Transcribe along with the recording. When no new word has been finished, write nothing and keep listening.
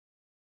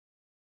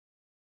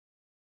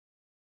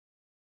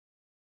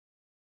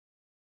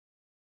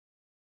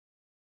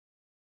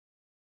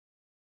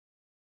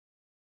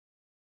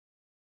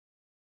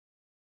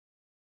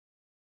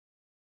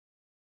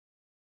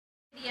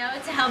Video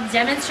to help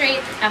demonstrate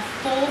a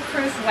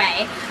foolproof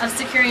way of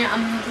securing a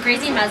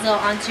grazing muzzle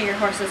onto your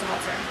horse's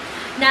halter.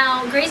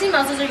 Now, grazing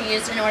muzzles are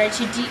used in order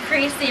to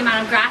decrease the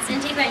amount of grass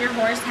intake that your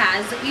horse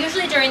has,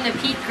 usually during the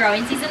peak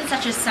growing season,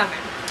 such as summer.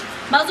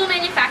 Muzzle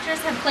manufacturers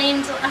have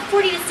claimed a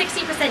 40 to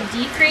 60%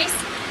 decrease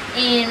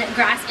in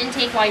grass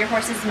intake while your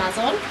horse is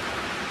muzzled.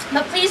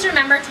 But please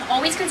remember to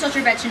always consult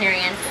your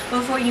veterinarian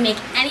before you make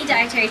any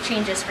dietary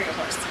changes for your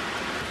horse.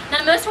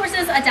 Now, most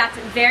horses adapt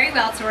very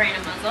well to wearing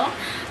a muzzle,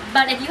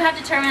 but if you have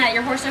determined that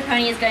your horse or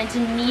pony is going to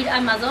need a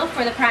muzzle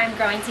for the prime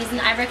growing season,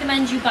 I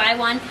recommend you buy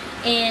one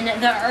in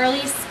the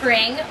early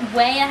spring,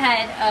 way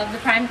ahead of the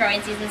prime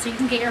growing season, so you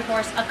can get your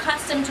horse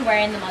accustomed to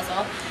wearing the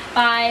muzzle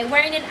by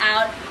wearing it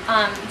out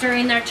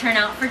during their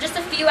turnout for just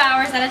a few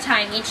hours at a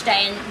time each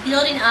day and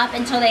building up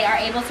until they are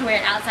able to wear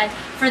it outside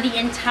for the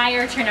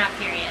entire turnout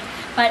period.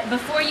 But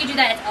before you do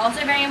that, it's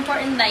also very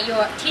important that you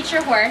teach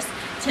your horse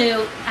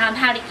to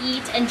how to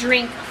eat and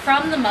drink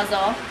from the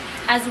muzzle,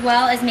 as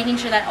well as making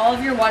sure that all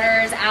of your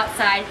waters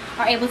outside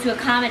are able to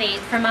accommodate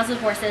for muzzled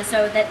horses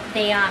so that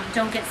they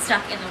don't get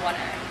stuck in the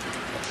water.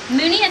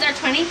 Mooney is our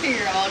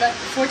 23-year-old,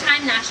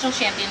 four-time national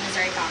champion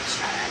Missouri Fox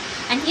Trotter,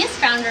 and he has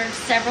foundered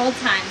several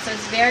times, so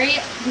it's very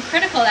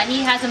critical that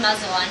he has a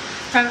muzzle on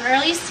from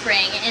early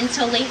spring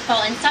until late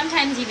fall and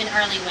sometimes even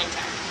early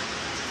winter.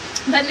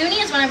 But Mooney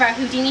is one of our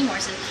Houdini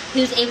horses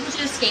who's able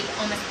to escape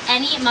almost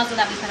any muzzle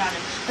that we put on him.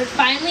 But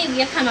finally,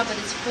 we have come up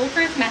with this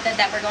foolproof method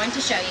that we're going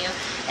to show you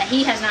that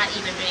he has not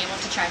even been able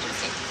to try to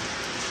escape.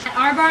 At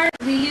our barn,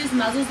 we use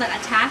muzzles that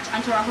attach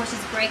onto our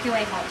horses'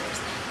 breakaway halters.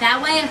 That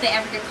way, if they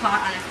ever get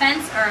caught on a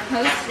fence or a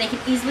post, they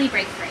can easily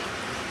break free.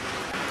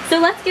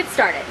 So let's get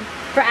started.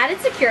 For added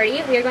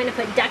security, we are going to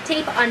put duct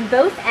tape on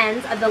both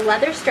ends of the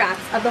leather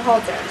straps of the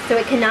halter so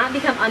it cannot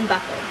become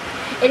unbuckled.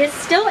 It is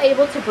still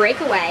able to break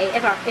away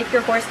if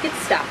your horse gets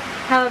stuck.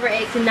 However,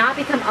 it cannot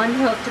become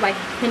unhooked by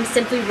him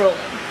simply rolling.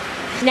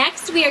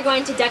 Next, we are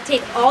going to duct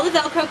tape all the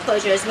Velcro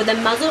closures where the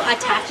muzzle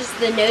attaches to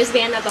the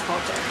noseband of the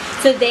halter,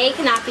 so they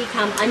cannot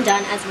become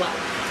undone as well.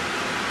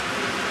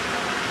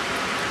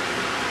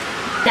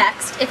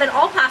 Next, if at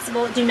all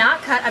possible, do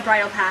not cut a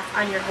bridle path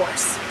on your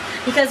horse,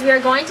 because we are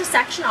going to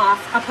section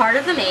off a part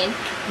of the mane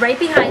right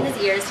behind his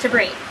ears to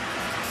braid.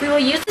 We will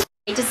use this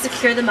braid to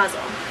secure the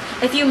muzzle.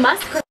 If you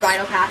must cut the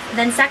bridle path,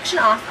 then section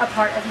off a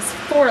part of his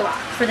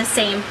forelock for the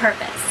same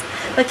purpose.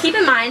 But keep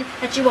in mind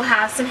that you will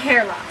have some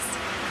hair loss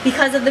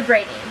because of the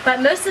braiding,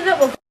 but most of it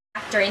will go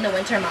back during the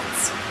winter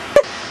months.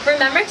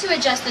 Remember to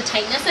adjust the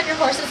tightness of your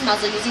horse's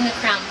muzzle using the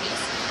crown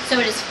piece, so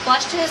it is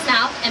flush to his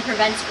mouth and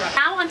prevents growth.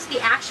 Now onto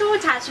the actual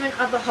attachment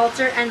of the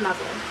halter and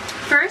muzzle.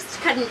 First,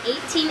 cut an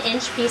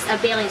 18-inch piece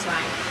of baling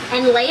twine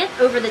and lay it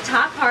over the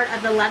top part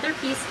of the leather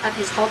piece of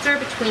his halter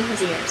between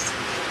his ears.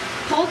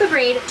 Pull the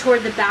braid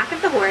toward the back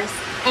of the horse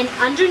and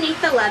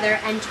underneath the leather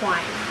and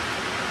twine.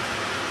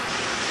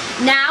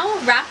 Now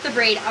wrap the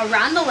braid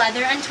around the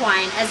leather and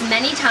twine as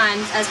many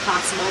times as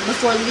possible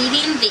before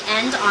leaving the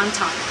end on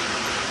top.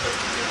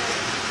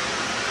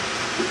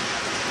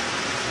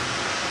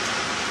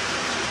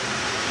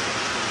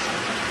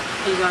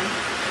 Are you going?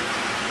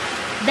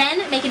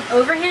 Then make an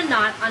overhand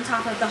knot on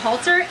top of the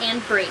halter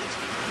and braid.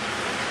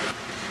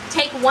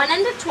 Take one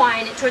end of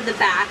twine toward the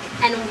back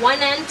and one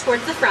end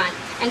towards the front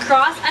and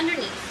cross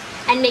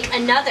underneath and make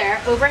another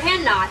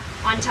overhand knot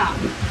on top.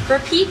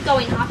 Repeat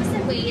going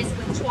opposite ways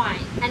with twine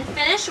and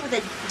finish with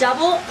a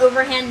double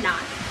overhand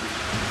knot.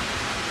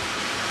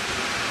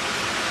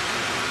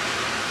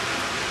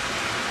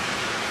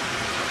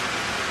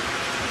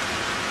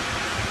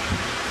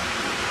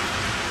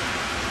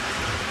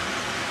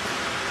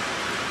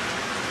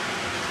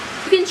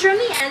 You can trim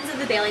the ends of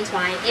the baling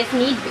twine if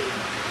need be,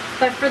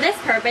 but for this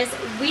purpose,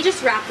 we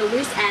just wrap the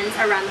loose ends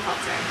around the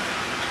halter.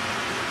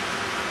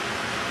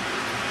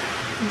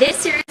 This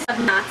series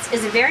of knots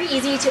is very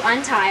easy to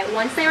untie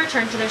once they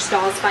return to their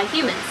stalls by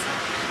humans,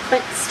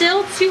 but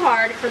still too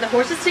hard for the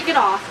horses to get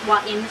off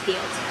while in the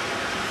field.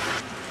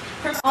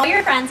 From all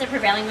your friends at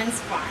Prevailing Winds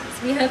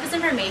Farms, we hope this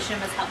information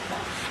was helpful.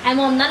 And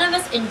while none of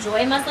us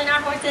enjoy muzzling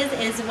our horses, it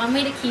is one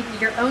way to keep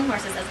your own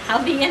horses as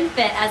healthy and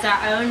fit as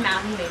our own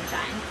mountain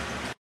Moonshine.